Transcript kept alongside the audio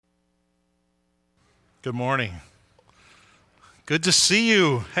Good morning. Good to see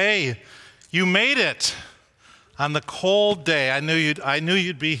you. Hey, you made it on the cold day. I knew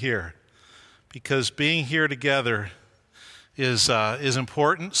you'd be here because being here together is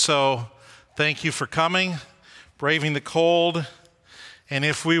important. So thank you for coming, braving the cold. And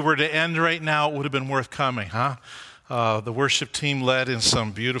if we were to end right now, it would have been worth coming, huh? The worship team led in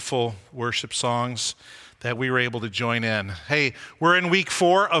some beautiful worship songs that we were able to join in. Hey, we're in week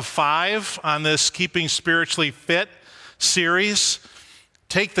 4 of 5 on this Keeping Spiritually Fit series.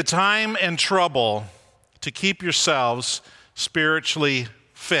 Take the time and trouble to keep yourselves spiritually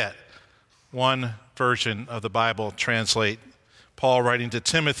fit. One version of the Bible translate Paul writing to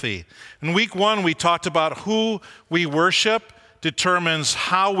Timothy. In week 1, we talked about who we worship determines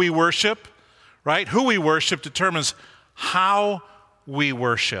how we worship, right? Who we worship determines how we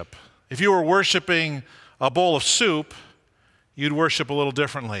worship. If you were worshiping a bowl of soup, you'd worship a little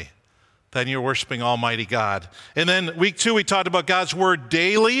differently than you're worshiping Almighty God. And then week 2, we talked about God's Word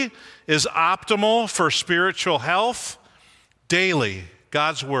daily is optimal for spiritual health. Daily,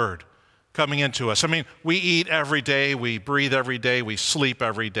 God's Word coming into us. I mean, we eat every day, we breathe every day, we sleep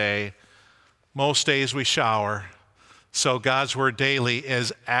every day. Most days we shower. So God's Word daily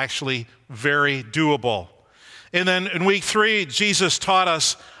is actually very doable. And then in week 3, Jesus taught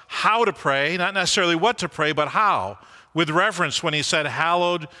us how to pray, not necessarily what to pray, but how. With reverence when he said,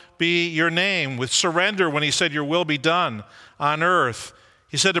 hallowed be your name. With surrender when he said, your will be done on earth.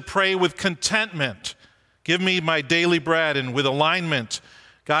 He said to pray with contentment. Give me my daily bread. And with alignment,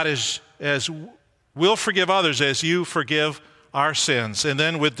 God will forgive others as you forgive our sins. And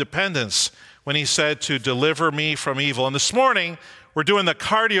then with dependence when he said to deliver me from evil. And this morning, we're doing the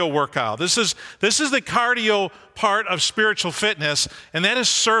cardio workout. This is the cardio part of spiritual fitness, and that is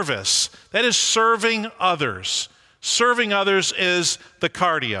service. That is serving others. Serving others is the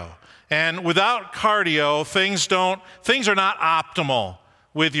cardio. And without cardio, things are not optimal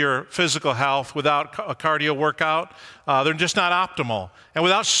with your physical health. Without a cardio workout, they're just not optimal. And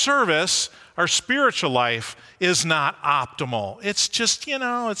without service, our spiritual life is not optimal. It's just,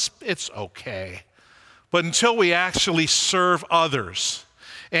 it's okay. But until we actually serve others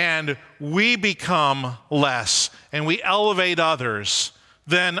and we become less and we elevate others,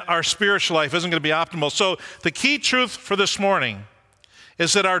 then our spiritual life isn't going to be optimal. So the key truth for this morning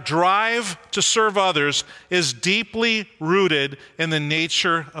is that our drive to serve others is deeply rooted in the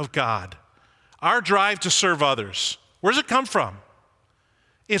nature of God. Our drive to serve others, where does it come from?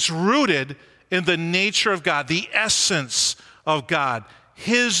 It's rooted in the nature of God, the essence of God,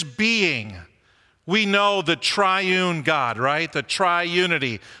 His being. We know the triune God, right? The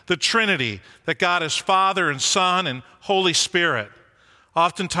triunity, the Trinity, that God is Father and Son and Holy Spirit.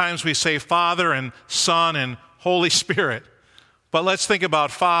 Oftentimes we say Father and Son and Holy Spirit. But let's think about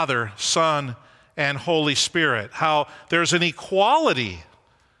Father, Son, and Holy Spirit. How there's an equality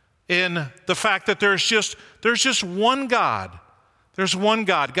in the fact that there's just one God. There's one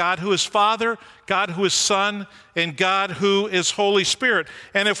God, God who is Father, God who is Son, and God who is Holy Spirit.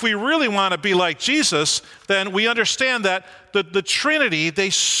 And if we really want to be like Jesus, then we understand that the Trinity, they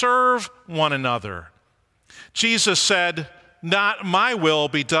serve one another. Jesus said, not my will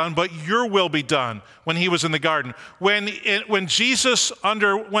be done, but your will be done, when he was in the garden. When Jesus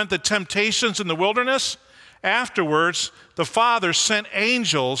underwent the temptations in the wilderness, afterwards, the Father sent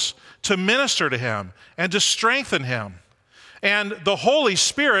angels to minister to him and to strengthen him. And the Holy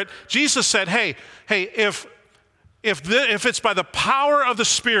Spirit, Jesus said, hey, if it's by the power of the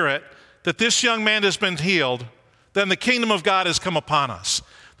Spirit that this young man has been healed, then the kingdom of God has come upon us.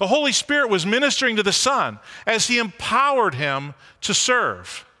 The Holy Spirit was ministering to the Son as he empowered him to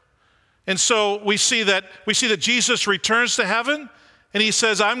serve. And so we see that Jesus returns to heaven and he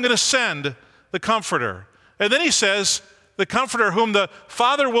says, I'm going to send the Comforter. And then he says, the Comforter whom the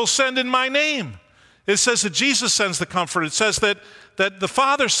Father will send in my name. It says that Jesus sends the Comforter. It says that the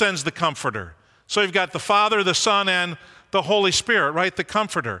Father sends the Comforter. So you've got the Father, the Son, and the Holy Spirit, right? The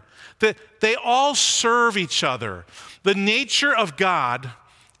Comforter. They all serve each other. The nature of God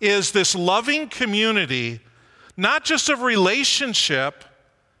is this loving community, not just of relationship,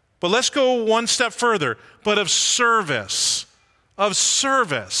 but let's go one step further, but of service. Of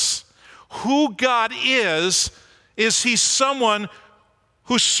service. Who God is he someone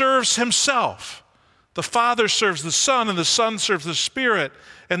who serves himself. The Father serves the Son, and the Son serves the Spirit,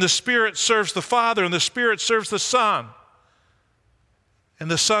 and the Spirit serves the Father, and the Spirit serves the Son.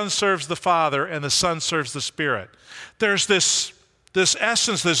 And the Son serves the Father, and the Son serves the Spirit. There's this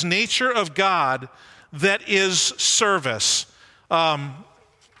essence, this nature of God that is service. In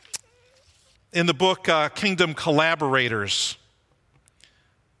the book Kingdom Collaborators,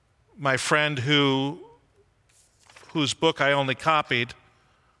 my friend who whose book I only copied,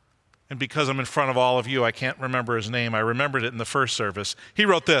 and because I'm in front of all of you, I can't remember his name. I remembered it in the first service. He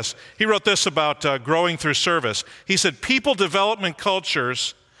wrote this. He wrote this about growing through service. He said, people development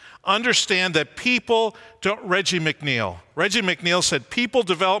cultures understand that people don't, Reggie McNeil said, people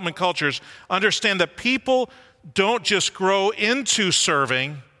development cultures understand that people don't just grow into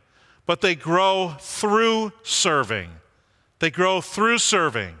serving, but they grow through serving. They grow through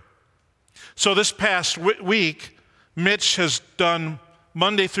serving. So this past week, Mitch has done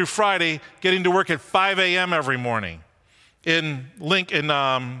Monday through Friday, getting to work at 5 a.m. every morning in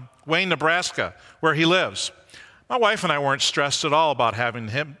Wayne, Nebraska, where he lives. My wife and I weren't stressed at all about having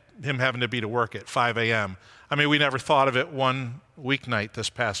him having to be to work at 5 a.m. I mean, we never thought of it one weeknight this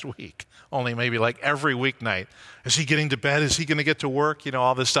past week, only maybe like every weeknight. Is he getting to bed? Is he going to get to work? You know,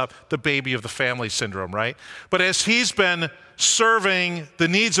 all this stuff, the baby of the family syndrome, right? But as he's been serving the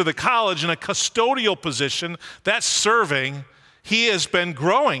needs of the college in a custodial position, that's serving, he has been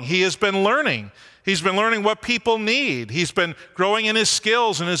growing. He has been learning. He's been learning what people need. He's been growing in his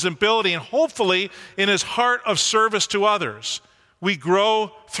skills and his ability and hopefully in his heart of service to others. We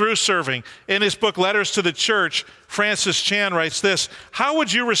grow through serving. In his book, Letters to the Church, Francis Chan writes this: how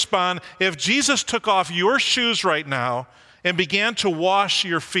would you respond if Jesus took off your shoes right now and began to wash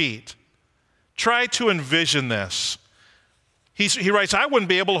your feet? Try to envision this. He writes, I wouldn't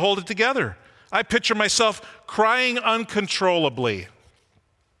be able to hold it together. I picture myself crying uncontrollably.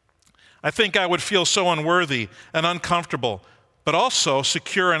 I think I would feel so unworthy and uncomfortable, but also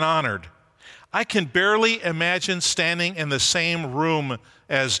secure and honored. I can barely imagine standing in the same room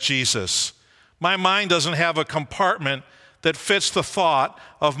as Jesus. My mind doesn't have a compartment that fits the thought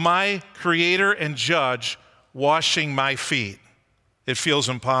of my Creator and Judge washing my feet. It feels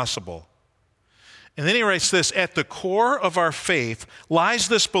impossible. And then he writes this: at the core of our faith lies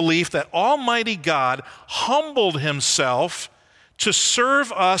this belief that Almighty God humbled himself to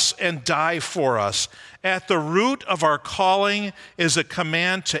serve us and die for us. At the root of our calling is a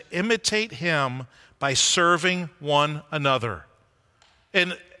command to imitate him by serving one another.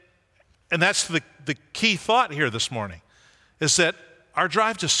 And that's the key thought here this morning, is that our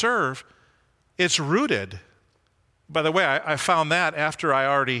drive to serve, it's rooted. By the way, I found that after I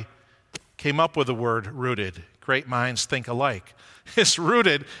already came up with the word rooted. Great minds think alike. It's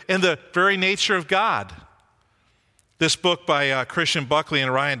rooted in the very nature of God. This book by Christian Buckley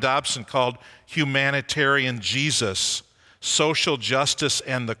and Ryan Dobson called Humanitarian Jesus, Social Justice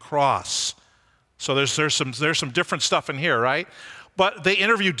and the Cross. So there's some different stuff in here, right? But they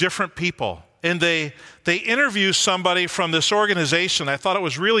interview different people. And they interview somebody from this organization. I thought it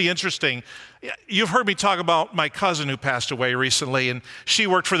was really interesting. You've heard me talk about my cousin who passed away recently, and she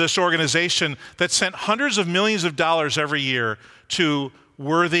worked for this organization that sent hundreds of millions of dollars every year to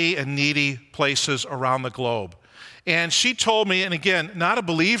worthy and needy places around the globe. And she told me, and again, not a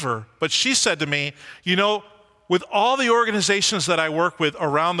believer, but she said to me, you know, with all the organizations that I work with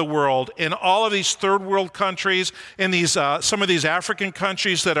around the world, in all of these third world countries, in these some of these African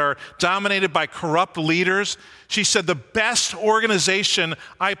countries that are dominated by corrupt leaders, she said the best organization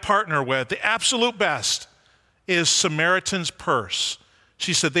I partner with, the absolute best, is Samaritan's Purse.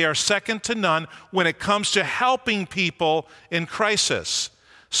 She said they are second to none when it comes to helping people in crisis.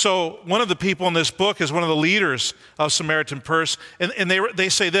 So one of the people in this book is one of the leaders of Samaritan Purse, and they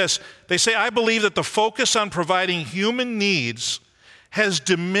say this. They say, I believe that the focus on providing human needs has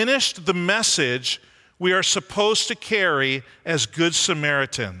diminished the message we are supposed to carry as Good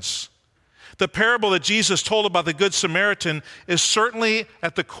Samaritans. The parable that Jesus told about the Good Samaritan is certainly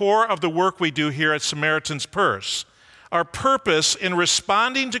at the core of the work we do here at Samaritan's Purse. Our purpose in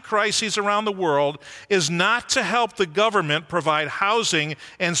responding to crises around the world is not to help the government provide housing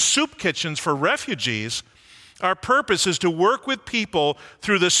and soup kitchens for refugees. Our purpose is to work with people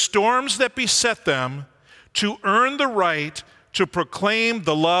through the storms that beset them to earn the right to proclaim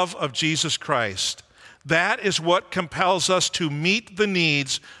the love of Jesus Christ. That is what compels us to meet the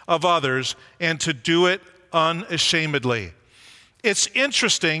needs of others and to do it unashamedly. It's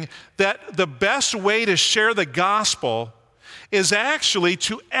interesting that the best way to share the gospel is actually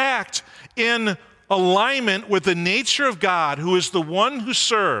to act in alignment with the nature of God, who is the one who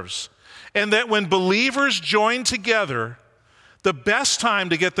serves. And that when believers join together, the best time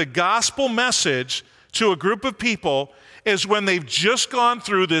to get the gospel message to a group of people is when they've just gone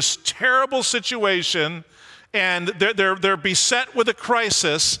through this terrible situation and they're beset with a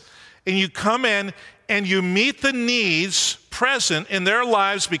crisis, and you come in and you meet the needs present in their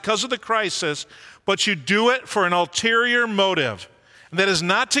lives because of the crisis, but you do it for an ulterior motive. And that is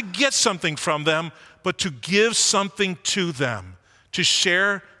not to get something from them, but to give something to them, to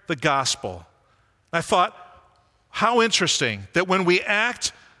share the gospel. I thought, How interesting that when we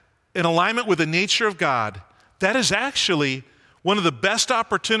act in alignment with the nature of God, that is actually one of the best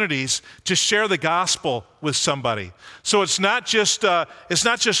opportunities to share the gospel with somebody. So it's not just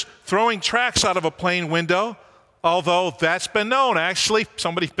throwing tracts out of a plane window, although that's been known. Actually,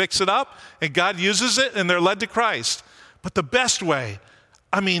 somebody picks it up and God uses it and they're led to Christ. But the best way,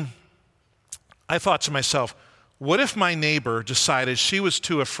 I thought to myself, what if my neighbor decided she was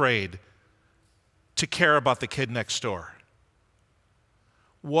too afraid to care about the kid next door?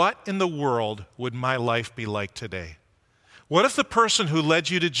 What in the world would my life be like today? What if the person who led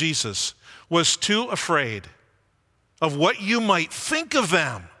you to Jesus was too afraid of what you might think of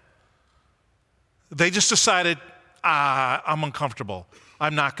them? They just decided, I'm uncomfortable.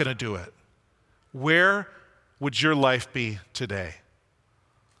 I'm not going to do it. Where would your life be today?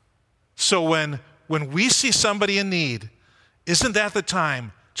 So when we see somebody in need, isn't that the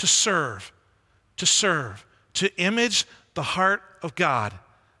time to serve, to image the heart of God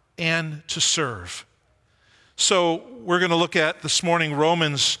and to serve? So we're going to look at this morning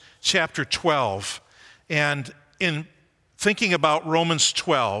Romans chapter 12. And in thinking about Romans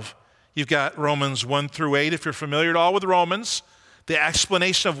 12, you've got Romans 1 through 8, if you're familiar at all with Romans, the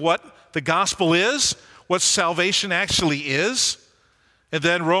explanation of what the gospel is, what salvation actually is. And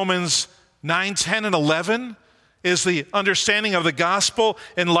then Romans 9, 10, and 11 is the understanding of the gospel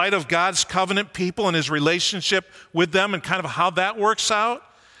in light of God's covenant people and his relationship with them and kind of how that works out.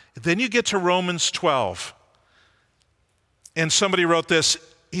 And then you get to Romans 12. And somebody wrote this.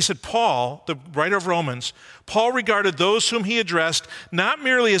 He said, Paul, the writer of Romans, Paul regarded those whom he addressed not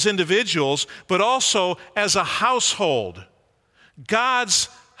merely as individuals, but also as a household, God's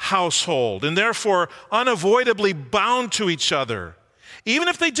household, and therefore unavoidably bound to each other, even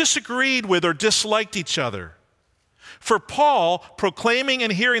if they disagreed with or disliked each other. For Paul, proclaiming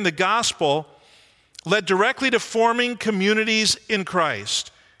and hearing the gospel led directly to forming communities in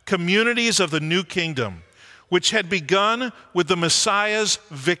Christ, communities of the new kingdom, which had begun with the Messiah's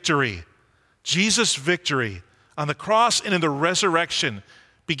victory. Jesus' victory on the cross and in the resurrection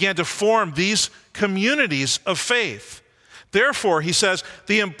began to form these communities of faith. Therefore, he says,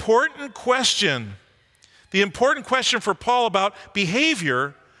 the important question for Paul about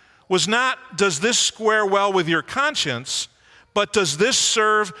behavior was not, does this square well with your conscience, but does this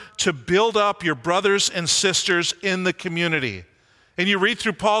serve to build up your brothers and sisters in the community? And you read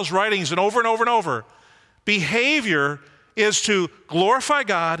through Paul's writings and over, behavior is to glorify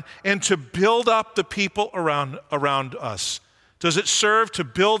God and to build up the people around us. Does it serve to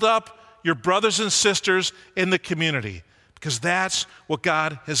build up your brothers and sisters in the community? Because that's what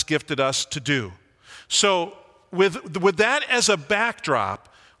God has gifted us to do. So with that as a backdrop,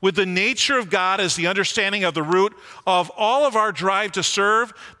 with the nature of God as the understanding of the root of all of our drive to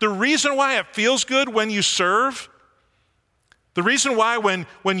serve, the reason why it feels good when you serve, the reason why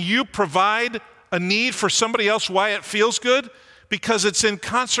when you provide a need for somebody else, why it feels good, because it's in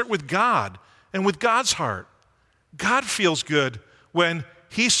concert with God and with God's heart. God feels good when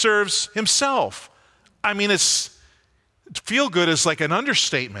he serves himself. Feel good is like an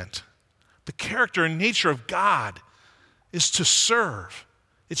understatement. The character and nature of God is to serve.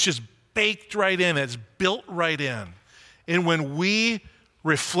 It's just baked right in. It's built right in. And when we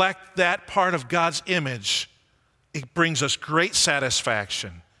reflect that part of God's image, it brings us great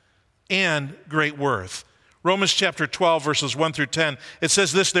satisfaction and great worth. Romans chapter 12, verses 1 through 10, it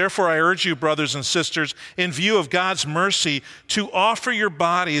says this, therefore I urge you, brothers and sisters, in view of God's mercy, to offer your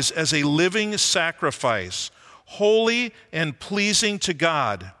bodies as a living sacrifice, holy and pleasing to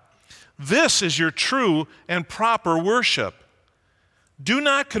God. This is your true and proper worship. Do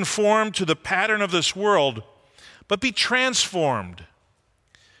not conform to the pattern of this world, but be transformed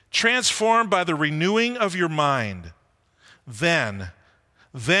by the renewing of your mind. Then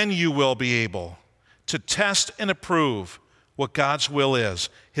you will be able to test and approve what God's will is,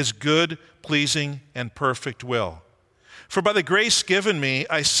 his good, pleasing, and perfect will. For by the grace given me,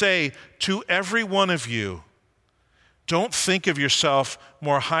 I say to every one of you, don't think of yourself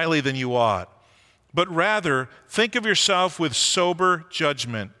more highly than you ought, but rather think of yourself with sober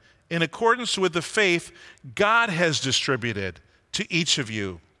judgment, in accordance with the faith God has distributed to each of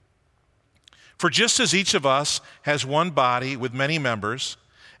you. For just as each of us has one body with many members,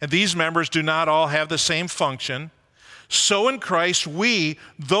 and these members do not all have the same function, so in Christ we,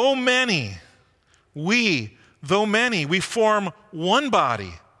 though many, we form one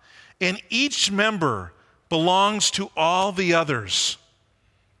body, and each member belongs to all the others.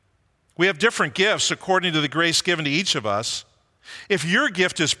 We have different gifts according to the grace given to each of us. If your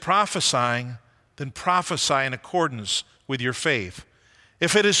gift is prophesying, then prophesy in accordance with your faith.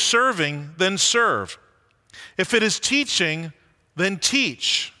 If it is serving, then serve. If it is teaching, then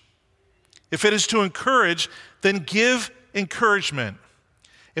teach. If it is to encourage, then give encouragement.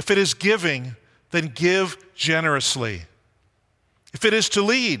 If it is giving, then give generously. If it is to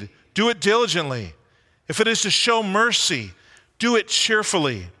lead, do it diligently. If it is to show mercy, do it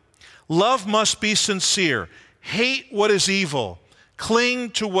cheerfully. Love must be sincere. Hate what is evil.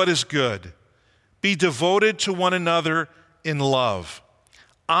 Cling to what is good. Be devoted to one another in love.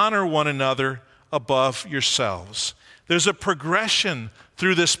 Honor one another above yourselves. There's a progression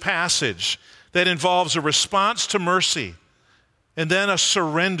through this passage that involves a response to mercy, and then a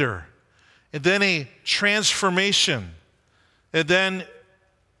surrender, and then a transformation, and then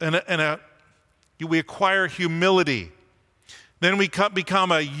we acquire humility. Then we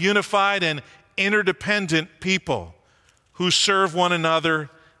become a unified and interdependent people who serve one another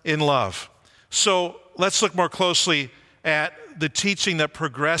in love. So let's look more closely at the teaching that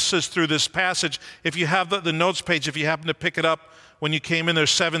progresses through this passage. If you have the notes page, if you happen to pick it up when you came in,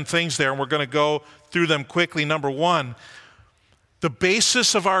 there's 7 things there, and we're going to go through them quickly. Number 1, the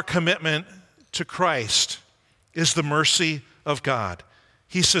basis of our commitment to Christ is the mercy of God.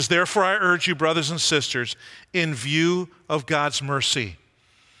 He says, therefore I urge you, brothers and sisters, in view of God's mercy.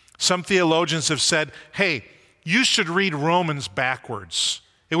 Some theologians have said, hey, you should read Romans backwards.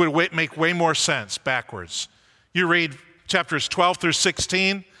 It would make way more sense backwards. You read chapters 12 through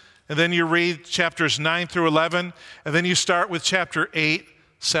 16, and then you read chapters 9 through 11, and then you start with chapter 8,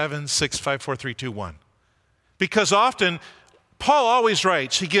 7, 6, 5, 4, 3, 2, 1. Because often, Paul always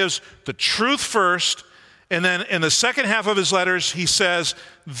writes, he gives the truth first, and then in the second half of his letters, he says,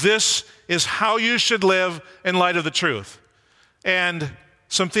 this is how you should live in light of the truth. And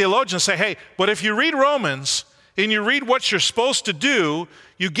some theologians say, hey, but if you read Romans and you read what you're supposed to do,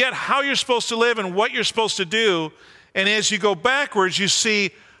 you get how you're supposed to live and what you're supposed to do. And as you go backwards, you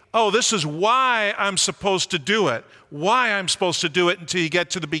see, oh, this is why I'm supposed to do it, why I'm supposed to do it until you get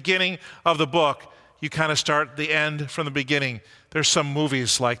to the beginning of the book. You kind of start the end from the beginning. There's some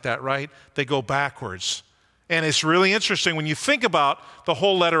movies like that, right? They go backwards. And it's really interesting when you think about the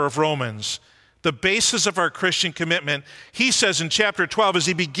whole letter of Romans, the basis of our Christian commitment. He says in chapter 12, as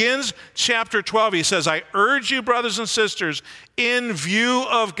he begins chapter 12, he says, I urge you, brothers and sisters, in view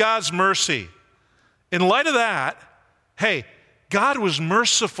of God's mercy. In light of that, hey, God was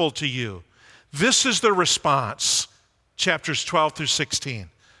merciful to you. This is the response, chapters 12 through 16.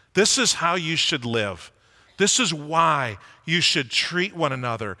 This is how you should live. This is why you should treat one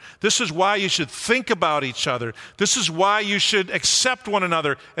another. This is why you should think about each other. This is why you should accept one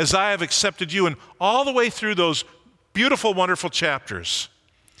another as I have accepted you. And all the way through those beautiful, wonderful chapters.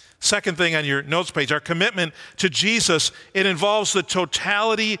 Second thing on your notes page, our commitment to Jesus, it involves the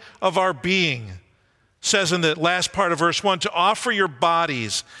totality of our being. It says in the last part of verse 1, to offer your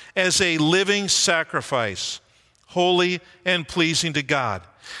bodies as a living sacrifice, holy and pleasing to God.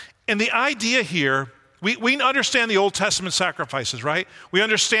 And the idea here, we understand the Old Testament sacrifices, right? We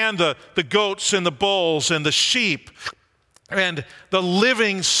understand the goats and the bulls and the sheep and the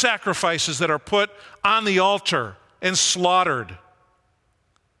living sacrifices that are put on the altar and slaughtered.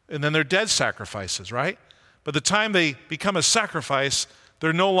 And then they're dead sacrifices, right? By the time they become a sacrifice,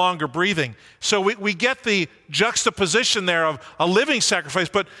 they're no longer breathing. So we get the juxtaposition there of a living sacrifice,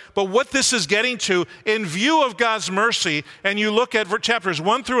 but what this is getting to, in view of God's mercy, and you look at chapters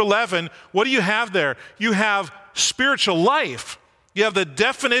 1 through 11, what do you have there? You have spiritual life. You have the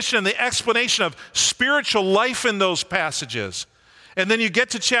definition and the explanation of spiritual life in those passages. And then you get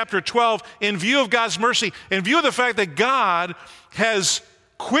to chapter 12, in view of God's mercy, in view of the fact that God has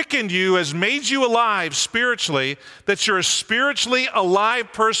quickened you, has made you alive spiritually, that you're a spiritually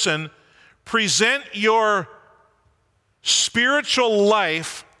alive person, present your spiritual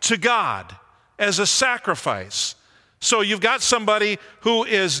life to God as a sacrifice. So you've got somebody who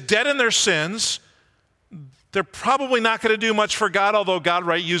is dead in their sins. They're probably not going to do much for God, although God,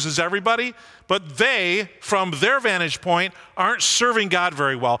 right, uses everybody. But they, from their vantage point, aren't serving God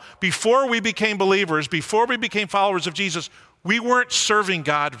very well. Before we became believers, before we became followers of Jesus, we weren't serving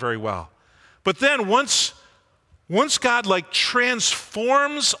God very well. But then once God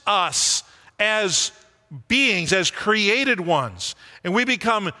transforms us as beings, as created ones, and we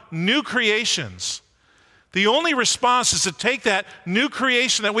become new creations, the only response is to take that new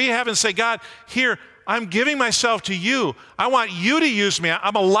creation that we have and say, God, here, I'm giving myself to you. I want you to use me.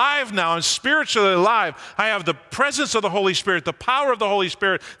 I'm alive now. I'm spiritually alive. I have the presence of the Holy Spirit, the power of the Holy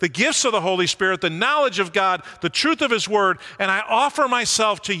Spirit, the gifts of the Holy Spirit, the knowledge of God, the truth of His Word, and I offer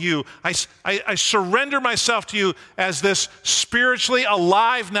myself to you. I surrender myself to you as this spiritually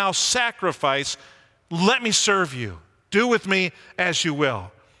alive now sacrifice. Let me serve you. Do with me as you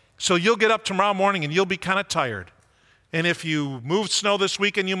will. So you'll get up tomorrow morning and you'll be kind of tired. And if you moved snow this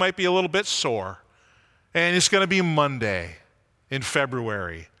weekend, you might be a little bit sore. And it's going to be Monday in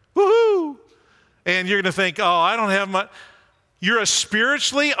February. Woohoo! And you're going to think, oh, I don't have much. You're a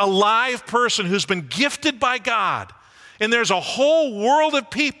spiritually alive person who's been gifted by God. And there's a whole world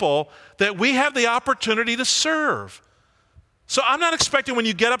of people that we have the opportunity to serve. So I'm not expecting when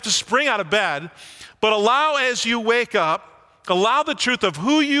you get up to spring out of bed, but allow as you wake up, allow the truth of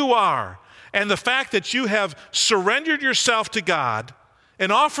who you are and the fact that you have surrendered yourself to God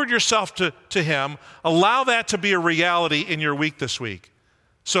and offered yourself to Him, allow that to be a reality in your week this week.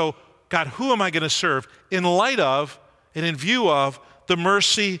 So, God, who am I going to serve in light of and in view of the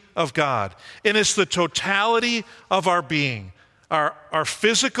mercy of God? And it's the totality of our being, our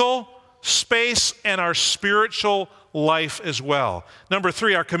physical space and our spiritual life as well. Number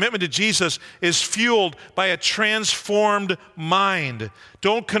 3, our commitment to Jesus is fueled by a transformed mind.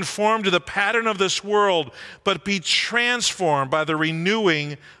 Don't conform to the pattern of this world, but be transformed by the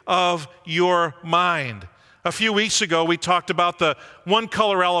renewing of your mind. A few weeks ago, we talked about the one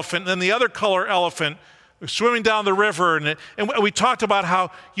color elephant and then the other color elephant swimming down the river. And we talked about how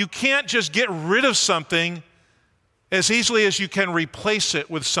you can't just get rid of something as easily as you can replace it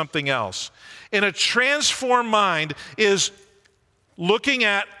with something else. And a transformed mind is looking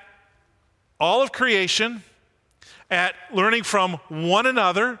at all of creation, at learning from one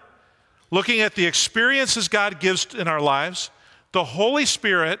another, looking at the experiences God gives in our lives, the Holy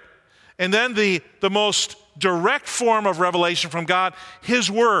Spirit, and then the most direct form of revelation from God, His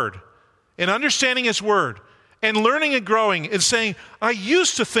Word, and understanding His Word, and learning and growing and saying, I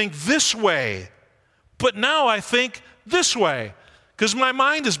used to think this way, but now I think this way because my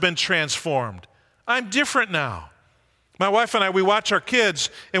mind has been transformed. I'm different now. My wife and I, we watch our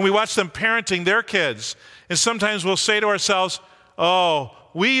kids and we watch them parenting their kids. And sometimes we'll say to ourselves, oh,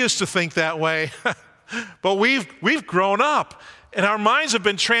 we used to think that way, but we've grown up and our minds have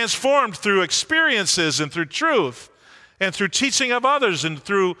been transformed through experiences and through truth and through teaching of others and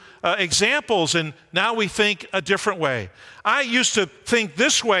through examples, and now we think a different way. I used to think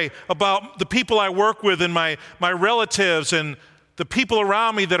this way about the people I work with and my relatives and the people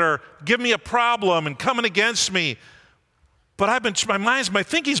around me that are giving me a problem and coming against me. But my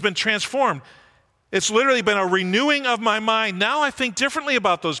thinking's been transformed. It's literally been a renewing of my mind. Now I think differently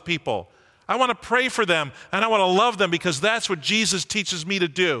about those people. I want to pray for them and I want to love them because that's what Jesus teaches me to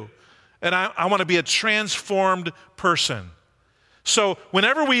do. And I want to be a transformed person. So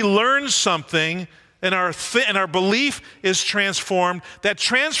whenever we learn something and our belief is transformed, that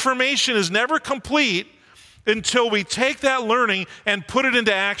transformation is never complete until we take that learning and put it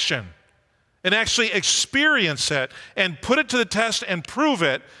into action and actually experience it and put it to the test and prove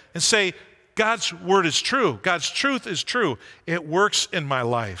it and say, God's word is true. God's truth is true. It works in my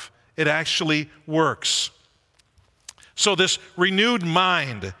life. It actually works. So this renewed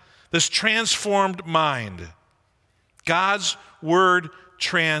mind, this transformed mind, God's word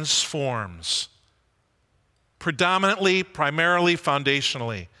transforms. Predominantly, primarily,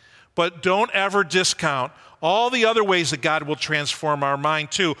 foundationally. But don't ever discount all the other ways that God will transform our mind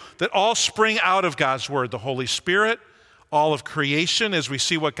too, that all spring out of God's word. The Holy Spirit, all of creation as we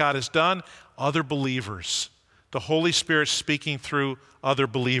see what God has done, other believers. The Holy Spirit speaking through other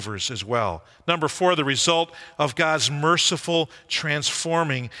believers as well. Number 4, the result of God's merciful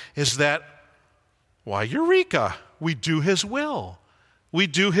transforming is that, why, eureka, we do His will. We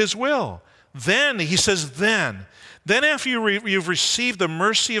do His will. Then, he says, then after you've received the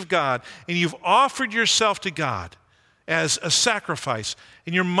mercy of God and you've offered yourself to God as a sacrifice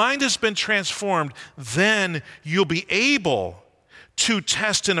and your mind has been transformed, then you'll be able to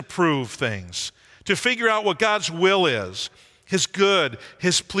test and approve things, to figure out what God's will is, His good,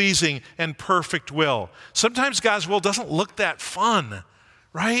 His pleasing, and perfect will. Sometimes God's will doesn't look that fun,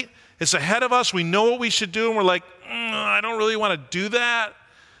 right? It's ahead of us. We know what we should do, and we're like, I don't really want to do that.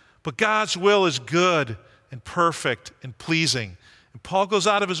 But God's will is good and perfect and pleasing. And Paul goes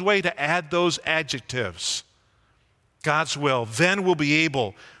out of his way to add those adjectives. God's will. Then we'll be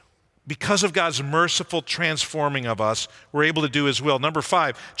able, because of God's merciful transforming of us, we're able to do His will. Number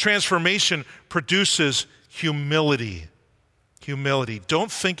 5, transformation produces humility. Humility.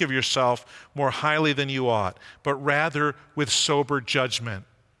 Don't think of yourself more highly than you ought, but rather with sober judgment.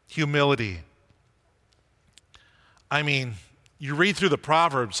 Humility. I mean, you read through the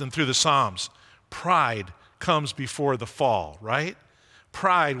Proverbs and through the Psalms, pride comes before the fall, right?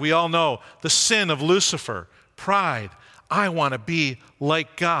 Pride, we all know the sin of Lucifer. Pride, I want to be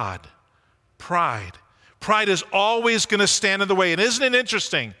like God. Pride. Pride is always going to stand in the way. And isn't it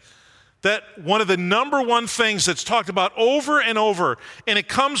interesting that one of the number one things that's talked about over and over, and it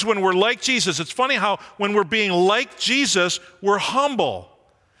comes when we're like Jesus. It's funny how when we're being like Jesus, we're humble.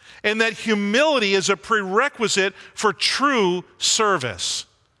 And that humility is a prerequisite for true service.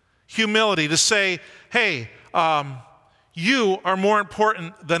 Humility, to say, hey, you are more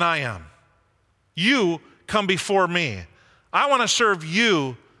important than I am. You come before me. I want to serve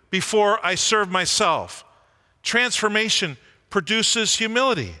you before I serve myself. Transformation produces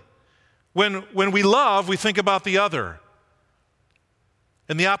humility. When we love, we think about the other.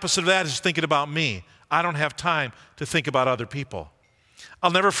 And the opposite of that is thinking about me. I don't have time to think about other people.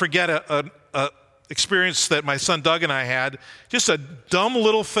 I'll never forget a experience that my son Doug and I had, just a dumb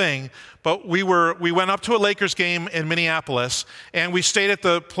little thing, but we went up to a Lakers game in Minneapolis, and we stayed at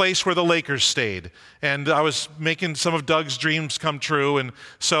the place where the Lakers stayed. And I was making some of Doug's dreams come true, and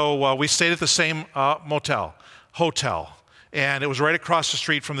so we stayed at the same hotel, and it was right across the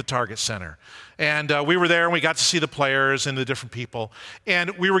street from the Target Center. And we were there, and we got to see the players and the different people.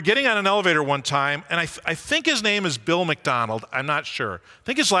 And we were getting on an elevator one time, and I think his name is Bill McDonald. I'm not sure. I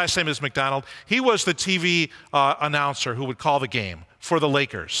think his last name is McDonald. He was the TV announcer who would call the game for the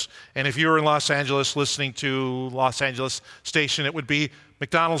Lakers. And if you were in Los Angeles listening to Los Angeles station, it would be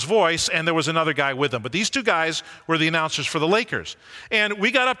McDonald's voice, and there was another guy with him. But these two guys were the announcers for the Lakers. And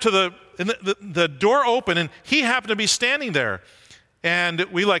we got up to the door open, and he happened to be standing there. And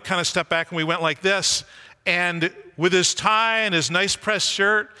we kind of stepped back and we went like this. And with his tie and his nice pressed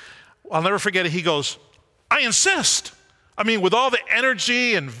shirt, I'll never forget it, he goes, I insist. I mean, with all the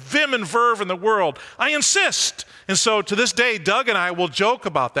energy and vim and verve in the world, I insist. And so to this day, Doug and I will joke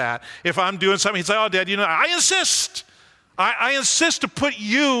about that. If I'm doing something, he'd say, oh, Dad, I insist. I insist to put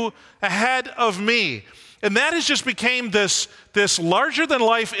you ahead of me. And that has just became this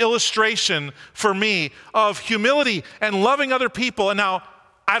larger-than-life illustration for me of humility and loving other people. And now,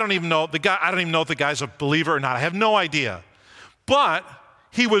 I don't even know if the guy's a believer or not. I have no idea. But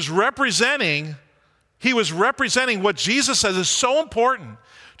he was representing what Jesus says is so important,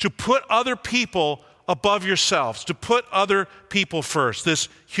 to put other people above yourselves, to put other people first, this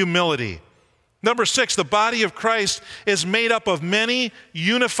humility. Number 6, the body of Christ is made up of many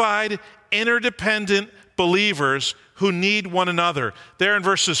unified, interdependent believers who need one another. There in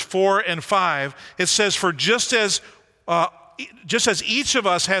verses 4 and 5, it says, for just as each of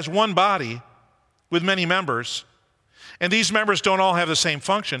us has one body with many members, and these members don't all have the same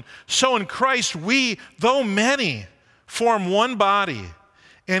function, so in Christ we, though many, form one body,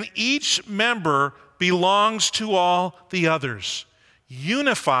 and each member belongs to all the others,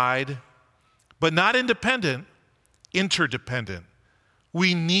 unified, but not independent, interdependent.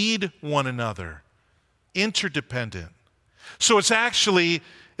 We need one another. Interdependent. So it's actually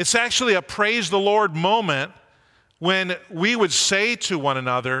a praise the Lord moment when we would say to one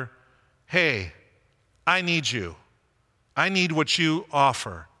another, hey, I need you. I need what you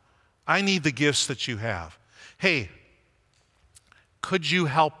offer. I need the gifts that you have. Hey, could you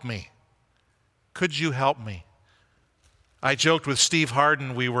help me? Could you help me? I joked with Steve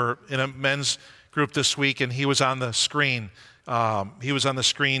Harden. We were in a men's group this week, and he was on the screen.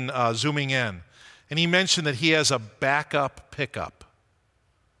 Zooming in. And he mentioned that he has a backup pickup.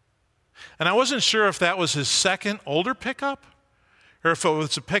 And I wasn't sure if that was his second older pickup, or if it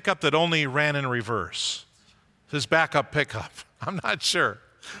was a pickup that only ran in reverse. His backup pickup. I'm not sure.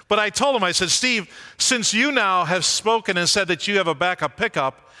 But I told him, I said, Steve, since you now have spoken and said that you have a backup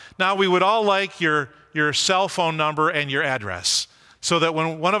pickup, now we would all like your cell phone number and your address, so that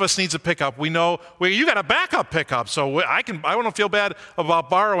when one of us needs a pickup, we know, well, you got a backup pickup, so I won't feel bad about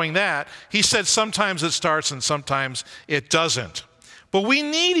borrowing that. He said sometimes it starts and sometimes it doesn't. But we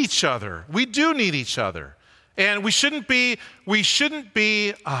need each other. We do need each other. And we shouldn't be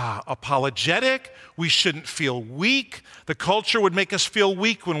apologetic. We shouldn't feel weak. The culture would make us feel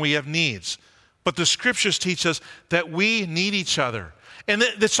weak when we have needs. But the scriptures teach us that we need each other. And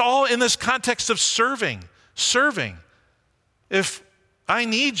it's all in this context of serving. If I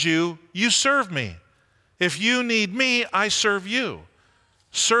need you, you serve me. If you need me, I serve you.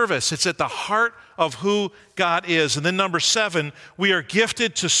 Service, it's at the heart of who God is. And then number 7, we are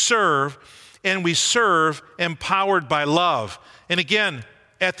gifted to serve, and we serve empowered by love. And again,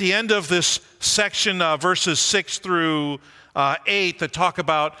 at the end of this section, verses 6 through 8, that talk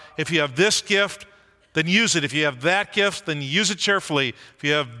about if you have this gift, then use it. If you have that gift, then use it cheerfully. If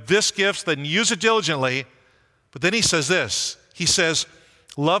you have this gift, then use it diligently. But then he says this. He says,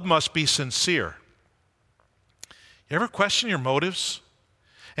 love must be sincere. You ever question your motives?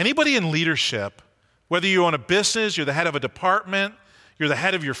 Anybody in leadership, whether you own a business, you're the head of a department, you're the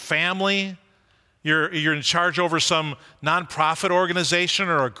head of your family, you're in charge over some nonprofit organization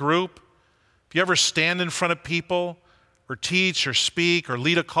or a group, If you ever stand in front of people or teach or speak or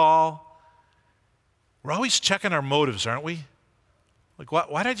lead a call, we're always checking our motives, aren't we? Like,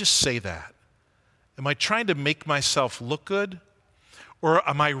 why did I just say that? Am I trying to make myself look good? Or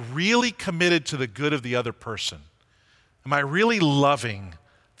am I really committed to the good of the other person? Am I really loving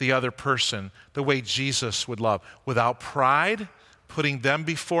the other person the way Jesus would love? Without pride, putting them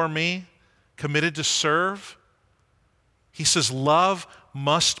before me, committed to serve? He says love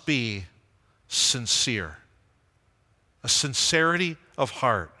must be sincere, a sincerity of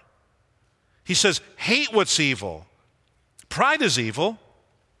heart. He says hate what's evil. Pride is evil,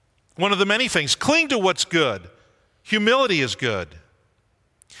 one of the many things. Cling to what's good. Humility is good.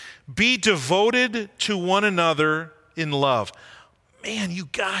 Be devoted to one another in love. Man, you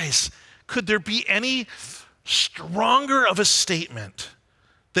guys, could there be any stronger of a statement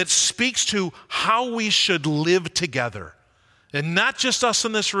that speaks to how we should live together? And not just us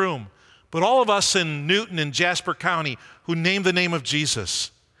in this room, but all of us in Newton and Jasper County who name the name of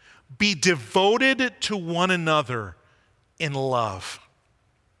Jesus. Be devoted to one another in love.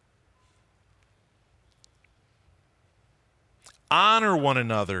 Honor one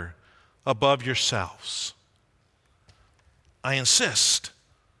another above yourselves. I insist.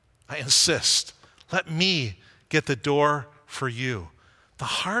 Let me get the door for you. The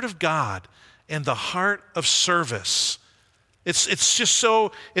heart of God and the heart of service. It's just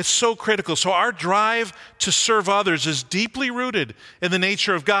so critical. So our drive to serve others is deeply rooted in the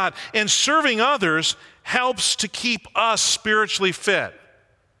nature of God. And serving others helps to keep us spiritually fit.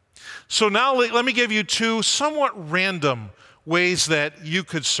 So now let me give you two somewhat random ways that you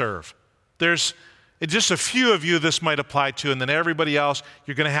could serve. There's just a few of you this might apply to, and then everybody else,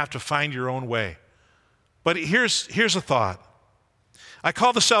 you're going to have to find your own way. But here's a thought. I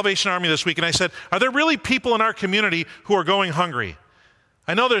called the Salvation Army this week and I said, are there really people in our community who are going hungry?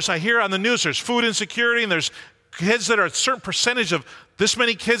 I hear on the news there's food insecurity and there's kids that are a certain percentage of this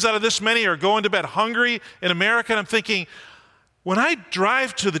many kids out of this many are going to bed hungry in America. And I'm thinking, when I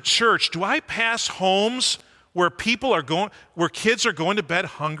drive to the church, do I pass homes where kids are going to bed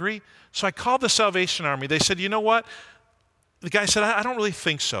hungry? So I called the Salvation Army. They said, you know what? The guy said, I don't really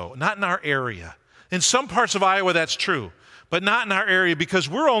think so. Not in our area. In some parts of Iowa, that's true. But not in our area, because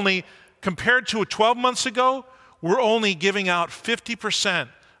we're only, compared to 12 months ago, we're only giving out 50%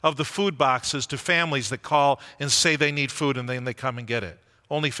 of the food boxes to families that call and say they need food and then they come and get it.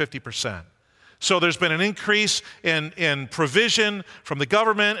 Only 50%. So there's been an increase in provision from the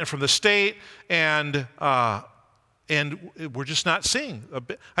government and from the state, and we're just not seeing a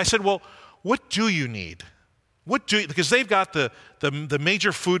bit. I said, well, what do you need? Because they've got the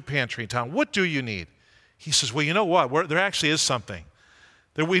major food pantry in town. What do you need? He says, well, you know what? There actually is something.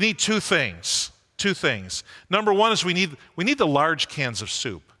 We need two things. Number one is we need the large cans of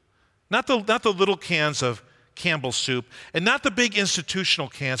soup. Not the little cans of Campbell's soup, and not the big institutional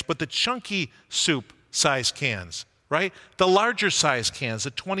cans, but the chunky soup size cans, right? The larger size cans, the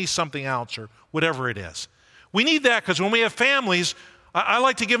 20-something ounce or whatever it is. We need that because when we have families, I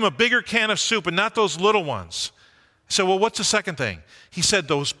like to give them a bigger can of soup and not those little ones. I said, well, what's the second thing? He said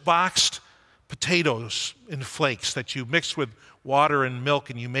those boxed potatoes in flakes that you mix with water and milk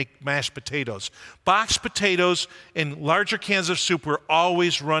and you make mashed potatoes. Boxed potatoes and larger cans of soup we're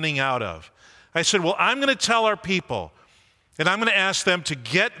always running out of. I said, well, I'm going to tell our people, and I'm going to ask them to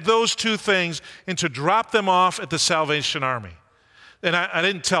get those two things and to drop them off at the Salvation Army. And I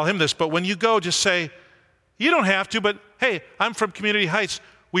didn't tell him this, but when you go, just say, you don't have to, but hey, I'm from Community Heights.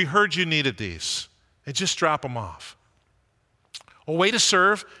 We heard you needed these. And just drop them off. A way to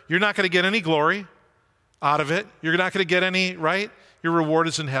serve, you're not going to get any glory out of it. You're not going to get any, right? Your reward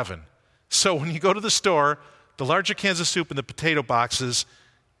is in heaven. So when you go to the store, the larger cans of soup and the potato boxes,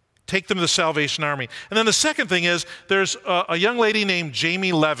 take them to the Salvation Army. And then the second thing is there's a young lady named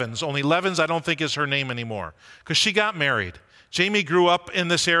Jamie Levins. Only Levins I don't think is her name anymore because she got married. Jamie grew up in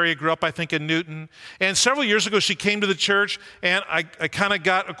this area, I think, in Newton. And several years ago, she came to the church, and I kind of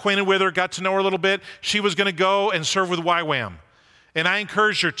got acquainted with her, got to know her a little bit. She was going to go and serve with YWAM. And I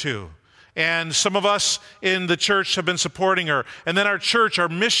encouraged her to. And some of us in the church have been supporting her. And then our church, our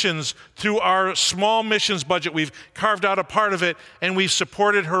missions, through our small missions budget, we've carved out a part of it, and we've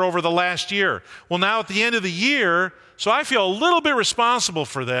supported her over the last year. Well, now at the end of the year, so I feel a little bit responsible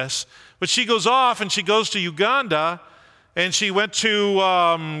for this, but she goes off and she goes to Uganda, and she went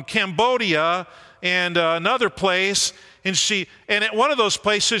to Cambodia and another place, and at one of those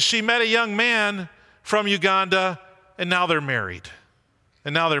places she met a young man from Uganda, and now they're married.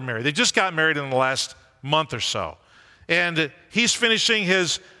 They just got married in the last month or so. And he's finishing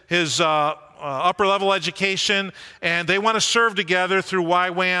his upper level education, and they want to serve together through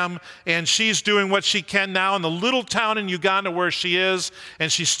YWAM, and she's doing what she can now in the little town in Uganda where she is,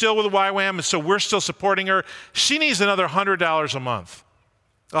 and she's still with YWAM, and so we're still supporting her. She needs another $100 a month.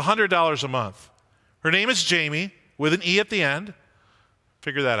 $100 a month. Her name is Jamie, with an E at the end.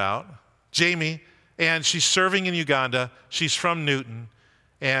 Figure that out. Jamie, and she's serving in Uganda. She's from Newton,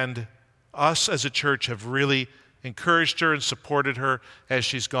 and us as a church have really encouraged her and supported her as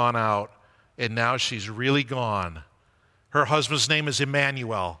she's gone out, and now she's really gone. Her husband's name is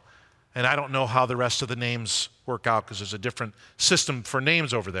Emmanuel, and I don't know how the rest of the names work out because there's a different system for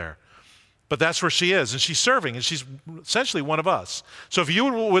names over there. But that's where she is, and she's serving, and she's essentially one of us. So if you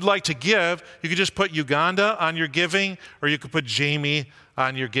would like to give, you could just put Uganda on your giving, or you could put Jamie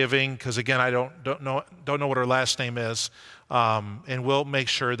on your giving, because again, I don't know what her last name is, and we'll make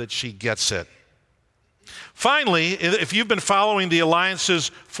sure that she gets it. Finally, if you've been following the Alliance's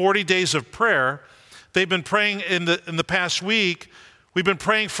 40 days of prayer, they've been praying in the past week. We've been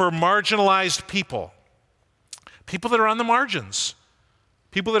praying for marginalized people that are on the margins.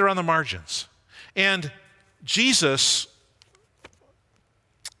 People that are on the margins. And Jesus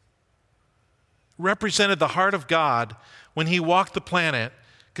represented the heart of God when he walked the planet,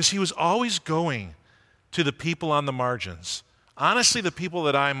 because he was always going to the people on the margins. Honestly, the people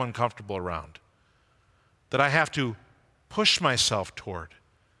that I'm uncomfortable around, that I have to push myself toward.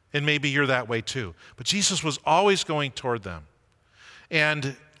 And maybe you're that way too. But Jesus was always going toward them.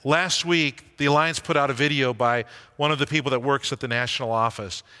 And last week, the Alliance put out a video by one of the people that works at the national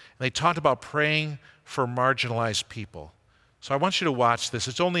office. And they talked about praying for marginalized people. So I want you to watch this.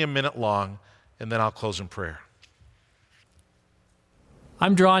 It's only a minute long, and then I'll close in prayer.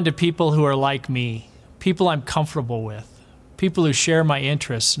 I'm drawn to people who are like me, people I'm comfortable with, people who share my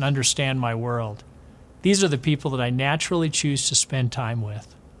interests and understand my world. These are the people that I naturally choose to spend time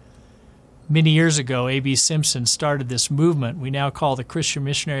with. Many years ago, A.B. Simpson started this movement we now call the Christian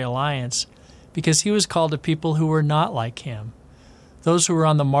Missionary Alliance because he was called to people who were not like him, those who were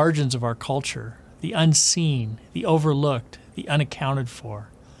on the margins of our culture, the unseen, the overlooked, the unaccounted for.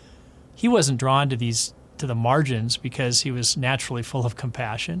 He wasn't drawn to the margins because he was naturally full of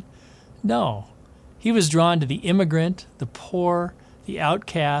compassion. No, he was drawn to the immigrant, the poor, the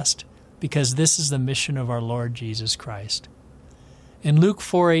outcast, because this is the mission of our Lord Jesus Christ. In Luke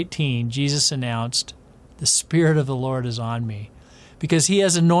 4:18, Jesus announced, "The Spirit of the Lord is on me, because he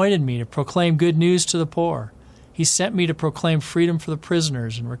has anointed me to proclaim good news to the poor. He sent me to proclaim freedom for the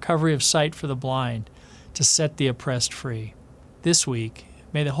prisoners and recovery of sight for the blind, to set the oppressed free." This week,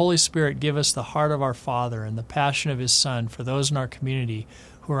 may the Holy Spirit give us the heart of our Father and the passion of his Son for those in our community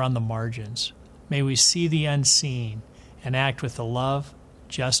who are on the margins. May we see the unseen and act with the love,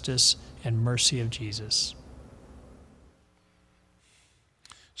 justice, and mercy of Jesus.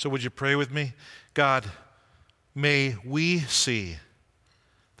 So would you pray with me? God, may we see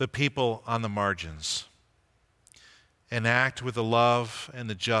the people on the margins and act with the love and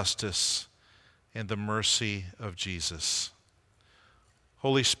the justice and the mercy of Jesus.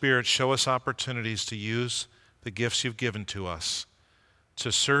 Holy Spirit, show us opportunities to use the gifts you've given to us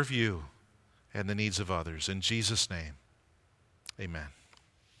to serve you and the needs of others. In Jesus' name, amen.